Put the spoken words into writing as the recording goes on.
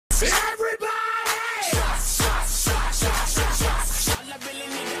Everybody! All I really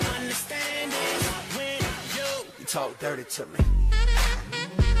need to understand is when you talk dirty to me.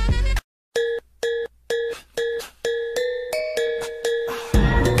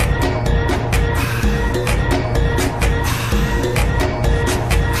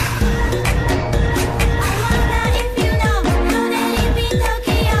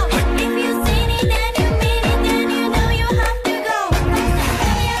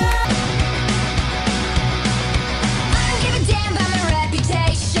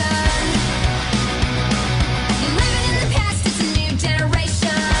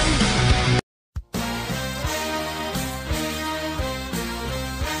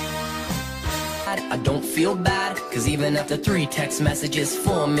 I don't feel bad, cause even after 3 text messages,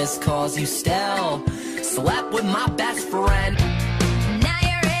 4 missed calls, you still slept with my best friend. Now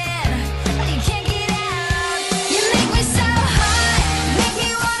you're in, you can't get out. You make me so hot, make me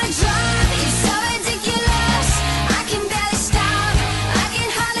wanna drop. You're so ridiculous, I can barely stop. I can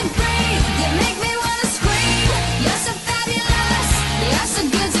hardly breathe, you make me wanna scream. You're so fabulous, you're so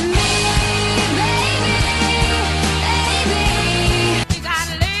good to me, baby, baby. You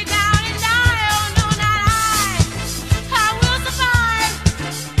gotta lay down and die, oh no, not I will survive.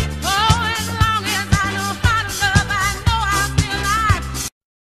 Oh, as long as I know how to love, I know I'll still alive.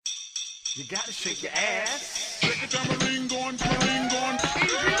 You gotta shake your ass.